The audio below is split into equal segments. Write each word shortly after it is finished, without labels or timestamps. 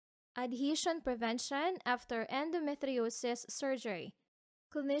Adhesion prevention after endometriosis surgery.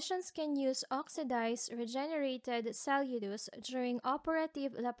 Clinicians can use oxidized regenerated cellulose during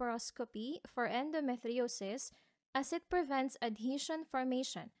operative laparoscopy for endometriosis as it prevents adhesion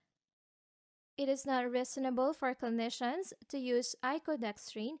formation. It is not reasonable for clinicians to use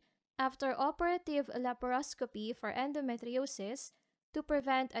icodextrin after operative laparoscopy for endometriosis to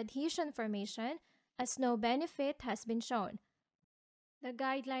prevent adhesion formation as no benefit has been shown. The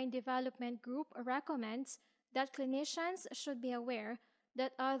Guideline Development Group recommends that clinicians should be aware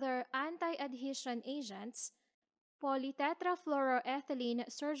that other anti-adhesion agents, polytetrafluoroethylene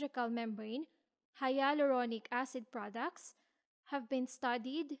surgical membrane, hyaluronic acid products, have been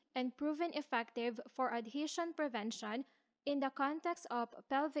studied and proven effective for adhesion prevention in the context of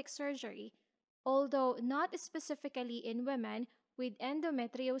pelvic surgery, although not specifically in women with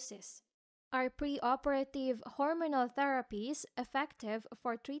endometriosis. Are preoperative hormonal therapies effective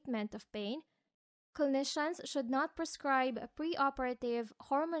for treatment of pain? Clinicians should not prescribe preoperative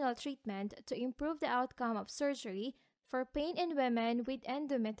hormonal treatment to improve the outcome of surgery for pain in women with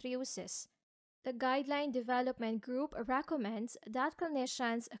endometriosis. The Guideline Development Group recommends that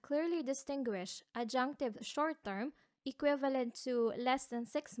clinicians clearly distinguish adjunctive short-term, equivalent to less than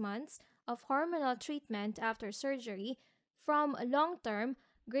 6 months, of hormonal treatment after surgery from long-term,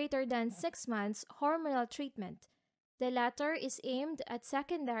 greater than 6 months hormonal treatment. The latter is aimed at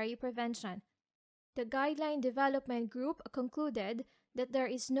secondary prevention. The Guideline Development Group concluded that there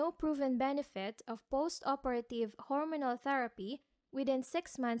is no proven benefit of post-operative hormonal therapy within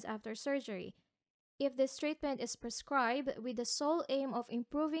 6 months after surgery. If this treatment is prescribed with the sole aim of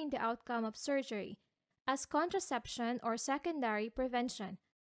improving the outcome of surgery, as contraception or secondary prevention,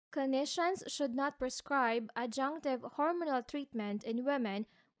 clinicians should not prescribe adjunctive hormonal treatment in women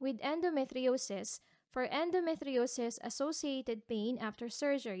with endometriosis for endometriosis-associated pain after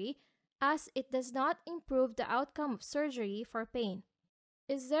surgery, as it does not improve the outcome of surgery for pain.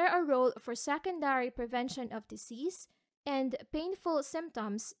 Is there a role for secondary prevention of disease and painful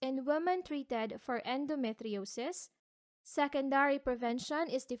symptoms in women treated for endometriosis? Secondary prevention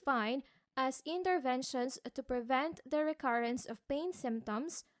is defined as interventions to prevent the recurrence of pain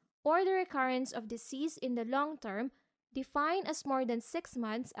symptoms or the recurrence of disease in the long term, defined as more than 6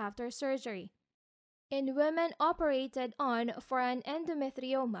 months after surgery. In women operated on for an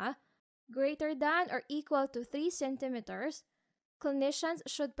endometrioma greater than or equal to 3 centimeters, clinicians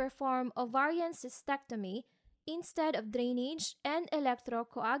should perform ovarian cystectomy instead of drainage and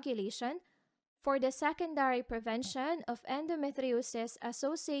electrocoagulation for the secondary prevention of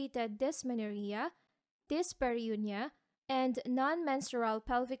endometriosis-associated dysmenorrhea, dyspareunia, and non-menstrual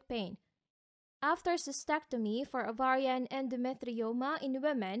pelvic pain. After cystectomy for ovarian endometrioma in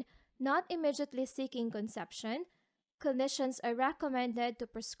women not immediately seeking conception, clinicians are recommended to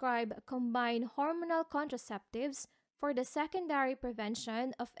prescribe combined hormonal contraceptives for the secondary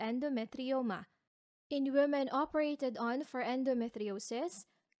prevention of endometrioma. In women operated on for endometriosis,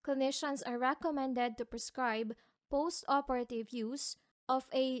 clinicians are recommended to prescribe post-operative use of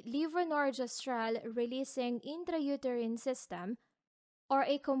a levonorgestrel-releasing intrauterine system or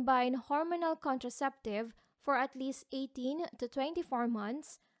a combined hormonal contraceptive for at least 18 to 24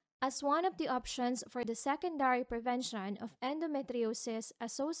 months as one of the options for the secondary prevention of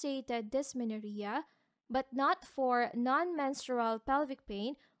endometriosis-associated dysmenorrhea, but not for non-menstrual pelvic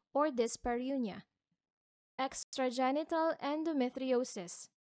pain or dyspareunia. Extragenital endometriosis.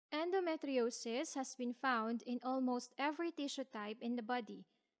 Endometriosis has been found in almost every tissue type in the body.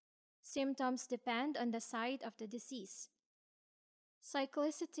 Symptoms depend on the site of the disease.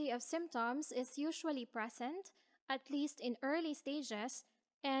 Cyclicity of symptoms is usually present, at least in early stages,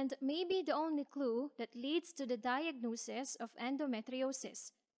 and may be the only clue that leads to the diagnosis of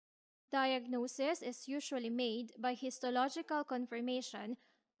endometriosis. Diagnosis is usually made by histological confirmation,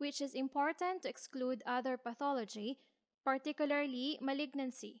 which is important to exclude other pathology, particularly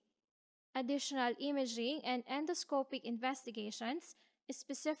malignancy. Additional imaging and endoscopic investigations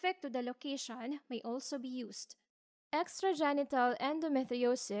specific to the location may also be used. Extragenital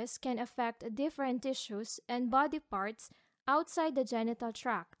endometriosis can affect different tissues and body parts outside the genital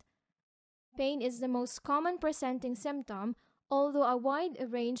tract. Pain is the most common presenting symptom, although a wide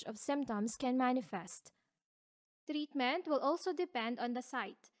range of symptoms can manifest. Treatment will also depend on the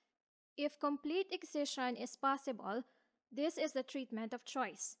site. If complete excision is possible, this is the treatment of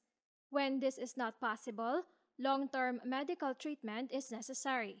choice. When this is not possible, long-term medical treatment is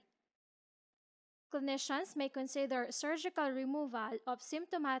necessary. Clinicians may consider surgical removal of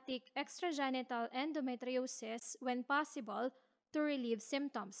symptomatic extragenital endometriosis when possible to relieve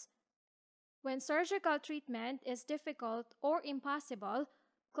symptoms. When surgical treatment is difficult or impossible,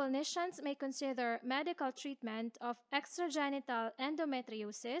 Clinicians may consider medical treatment of extragenital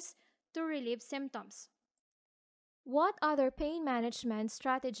endometriosis to relieve symptoms. What other pain management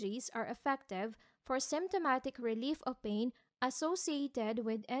strategies are effective for symptomatic relief of pain associated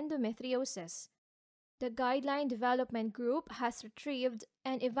with endometriosis? The Guideline Development Group has retrieved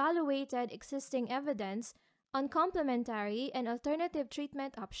and evaluated existing evidence on complementary and alternative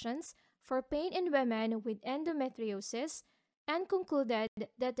treatment options for pain in women with endometriosis and concluded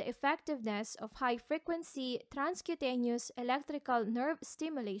that the effectiveness of high-frequency transcutaneous electrical nerve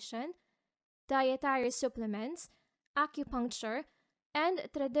stimulation, dietary supplements, acupuncture, and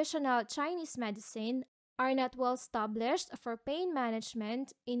traditional Chinese medicine are not well established for pain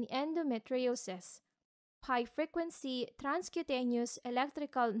management in endometriosis. High-frequency transcutaneous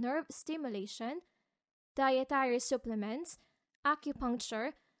electrical nerve stimulation, dietary supplements,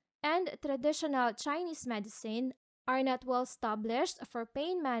 acupuncture, and traditional Chinese medicine are not well established for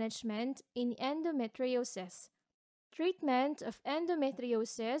pain management in endometriosis. Treatment of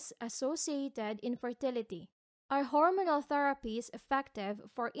endometriosis associated infertility. Are hormonal therapies effective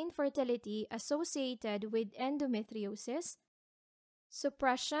for infertility associated with endometriosis?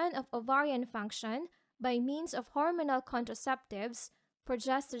 Suppression of ovarian function by means of hormonal contraceptives,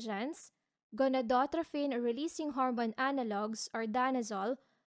 progestogens, gonadotrophin-releasing hormone analogs or danazol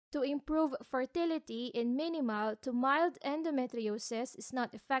to improve fertility in minimal to mild endometriosis is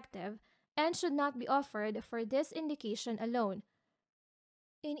not effective and should not be offered for this indication alone.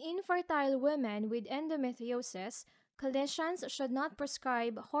 In infertile women with endometriosis, clinicians should not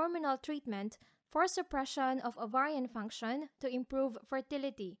prescribe hormonal treatment for suppression of ovarian function to improve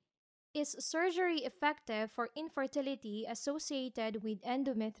fertility. Is surgery effective for infertility associated with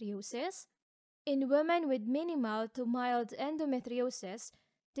endometriosis? In women with minimal to mild endometriosis,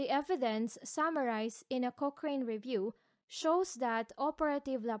 the evidence summarized in a Cochrane review shows that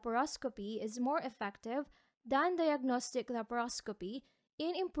operative laparoscopy is more effective than diagnostic laparoscopy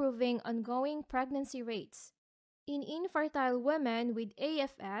in improving ongoing pregnancy rates. In infertile women with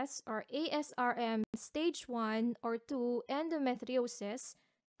AFS or ESHRE stage 1 or 2 endometriosis,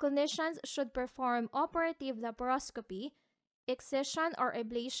 clinicians should perform operative laparoscopy, excision or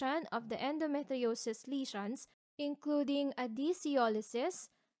ablation of the endometriosis lesions, including adhesiolysis,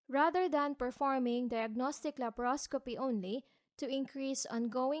 rather than performing diagnostic laparoscopy only to increase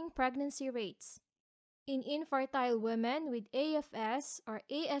ongoing pregnancy rates. In infertile women with AFS or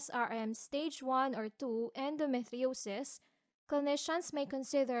ESHRE stage 1 or 2 endometriosis, clinicians may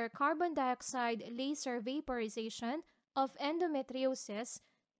consider carbon dioxide laser vaporization of endometriosis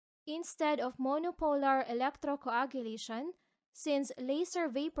instead of monopolar electrocoagulation, since laser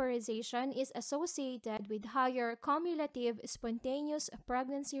vaporization is associated with higher cumulative spontaneous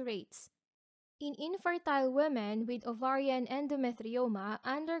pregnancy rates. In infertile women with ovarian endometrioma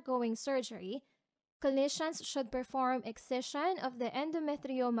undergoing surgery, clinicians should perform excision of the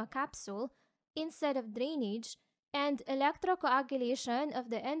endometrioma capsule instead of drainage and electrocoagulation of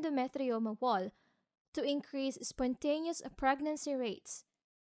the endometrioma wall to increase spontaneous pregnancy rates.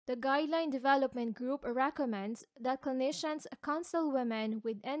 The Guideline Development Group recommends that clinicians counsel women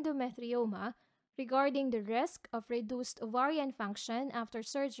with endometrioma regarding the risk of reduced ovarian function after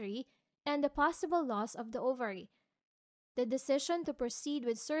surgery and the possible loss of the ovary. The decision to proceed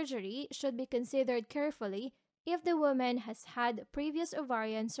with surgery should be considered carefully if the woman has had previous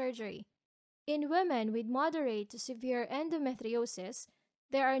ovarian surgery. In women with moderate to severe endometriosis,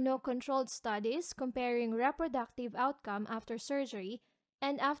 there are no controlled studies comparing reproductive outcome after surgery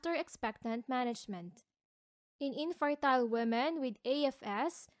and after expectant management. In infertile women with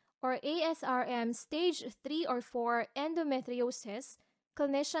AFS or ESHRE stage 3 or 4 endometriosis,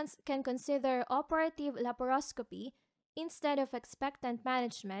 clinicians can consider operative laparoscopy instead of expectant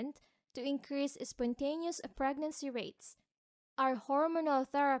management to increase spontaneous pregnancy rates. Are hormonal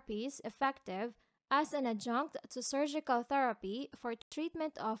therapies effective as an adjunct to surgical therapy for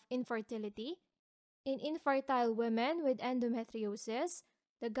treatment of infertility? In infertile women with endometriosis,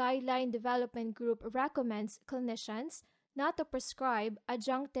 the Guideline Development Group recommends clinicians not to prescribe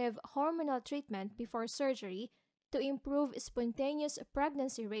adjunctive hormonal treatment before surgery to improve spontaneous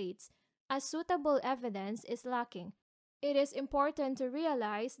pregnancy rates, as suitable evidence is lacking. It is important to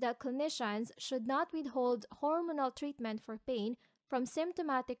realize that clinicians should not withhold hormonal treatment for pain from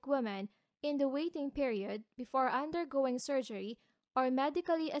symptomatic women in the waiting period before undergoing surgery or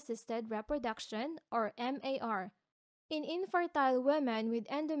medically assisted reproduction or MAR. In infertile women with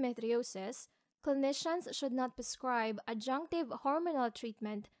endometriosis, clinicians should not prescribe adjunctive hormonal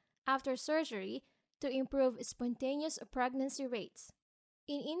treatment after surgery to improve spontaneous pregnancy rates.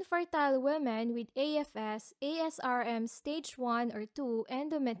 In infertile women with AFS, ASRM stage 1 or 2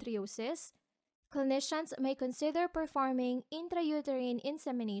 endometriosis, clinicians may consider performing intrauterine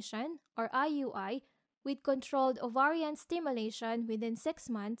insemination or IUI with controlled ovarian stimulation within 6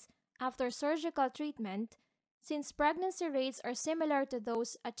 months after surgical treatment, since pregnancy rates are similar to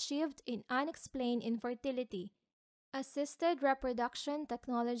those achieved in unexplained infertility. Assisted Reproduction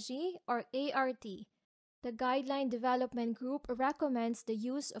Technology or ART. The Guideline Development Group recommends the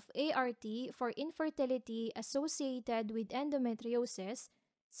use of ART for infertility associated with endometriosis,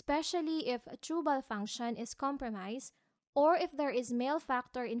 especially if tubal function is compromised or if there is male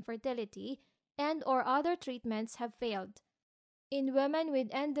factor infertility and or other treatments have failed. In women with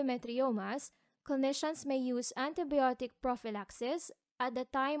endometriomas, clinicians may use antibiotic prophylaxis at the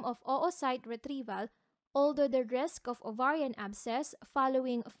time of oocyte retrieval, although the risk of ovarian abscess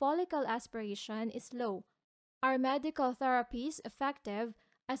following follicle aspiration is low. Are medical therapies effective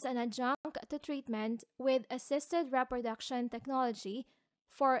as an adjunct to treatment with assisted reproduction technology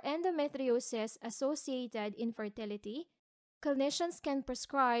for endometriosis-associated infertility? Clinicians can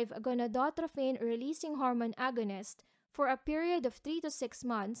prescribe a gonadotrophin-releasing hormone agonist for a period of 3 to 6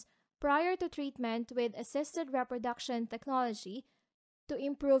 months prior to treatment with assisted reproduction technology to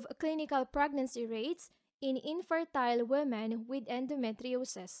improve clinical pregnancy rates in infertile women with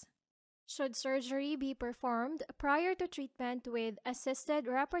endometriosis. Should surgery be performed prior to treatment with assisted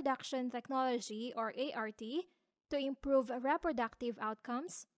reproduction technology or ART to improve reproductive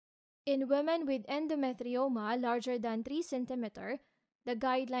outcomes? In women with endometrioma larger than 3 cm, the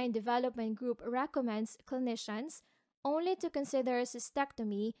Guideline Development Group recommends clinicians only to consider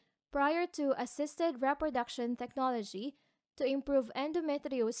cystectomy prior to assisted reproduction technology to improve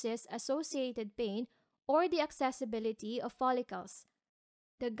endometriosis-associated pain or the accessibility of follicles.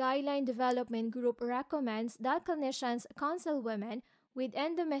 The Guideline Development Group recommends that clinicians counsel women with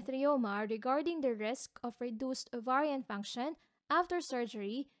endometrioma regarding the risk of reduced ovarian function after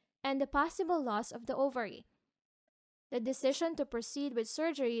surgery and the possible loss of the ovary. The decision to proceed with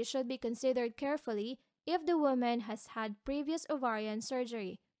surgery should be considered carefully if the woman has had previous ovarian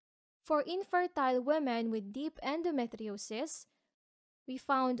surgery. For infertile women with deep endometriosis, we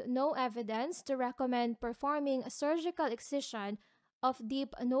found no evidence to recommend performing a surgical excision of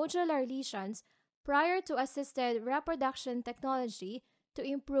deep nodular lesions prior to assisted reproduction technology to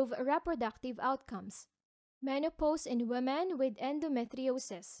improve reproductive outcomes. Menopause in women with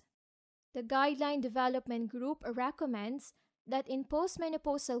endometriosis. The Guideline Development Group recommends that in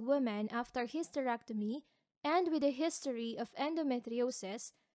postmenopausal women after hysterectomy and with a history of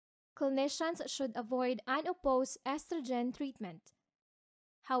endometriosis, clinicians should avoid unopposed estrogen treatment.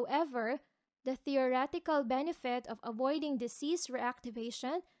 However, the theoretical benefit of avoiding disease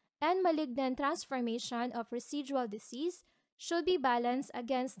reactivation and malignant transformation of residual disease should be balanced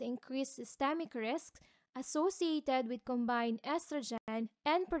against the increased systemic risks associated with combined estrogen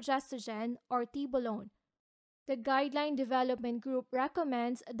and progestogen or tibolone. The Guideline Development Group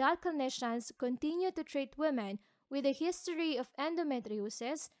recommends that clinicians continue to treat women with a history of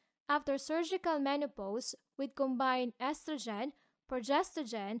endometriosis after surgical menopause with combined estrogen,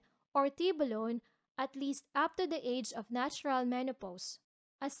 progestogen, or tibolone at least up to the age of natural menopause.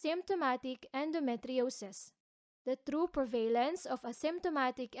 Asymptomatic endometriosis. The true prevalence of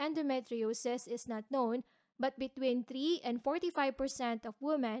asymptomatic endometriosis is not known, but between 3 and 45% of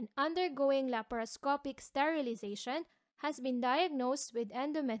women undergoing laparoscopic sterilization has been diagnosed with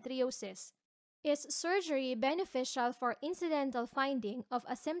endometriosis. Is surgery beneficial for incidental finding of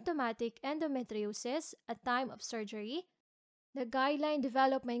asymptomatic endometriosis at time of surgery? The Guideline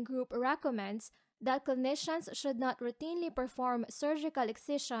Development Group recommends that clinicians should not routinely perform surgical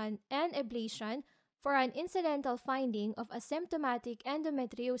excision and ablation for an incidental finding of asymptomatic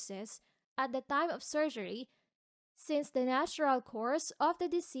endometriosis at the time of surgery, since the natural course of the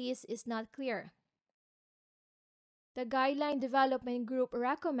disease is not clear. The Guideline Development Group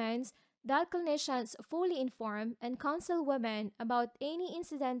recommends that clinicians fully inform and counsel women about any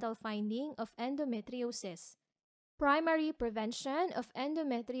incidental finding of endometriosis. Primary prevention of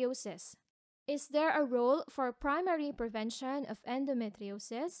endometriosis. Is there a role for primary prevention of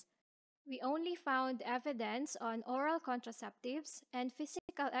endometriosis? We only found evidence on oral contraceptives and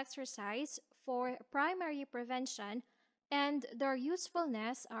physical exercise for primary prevention, and their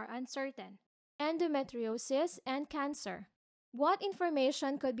usefulness are uncertain. Endometriosis and cancer. What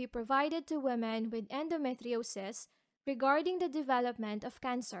information could be provided to women with endometriosis regarding the development of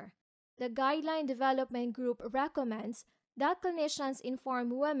cancer? The Guideline Development Group recommends that clinicians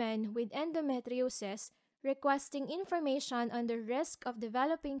inform women with endometriosis requesting information on the risk of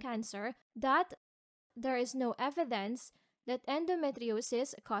developing cancer that there is no evidence that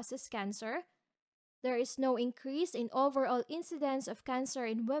endometriosis causes cancer. There is no increase in overall incidence of cancer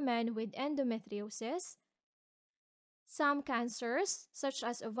in women with endometriosis. Some cancers, such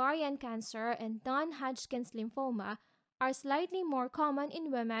as ovarian cancer and non-Hodgkin's lymphoma, are slightly more common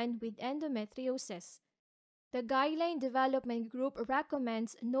in women with endometriosis. The Guideline Development Group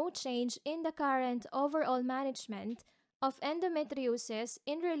recommends no change in the current overall management of endometriosis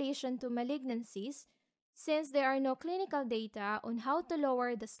in relation to malignancies, since there are no clinical data on how to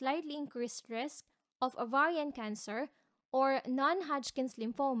lower the slightly increased risk of ovarian cancer or non-Hodgkin's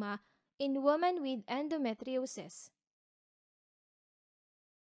lymphoma in women with endometriosis.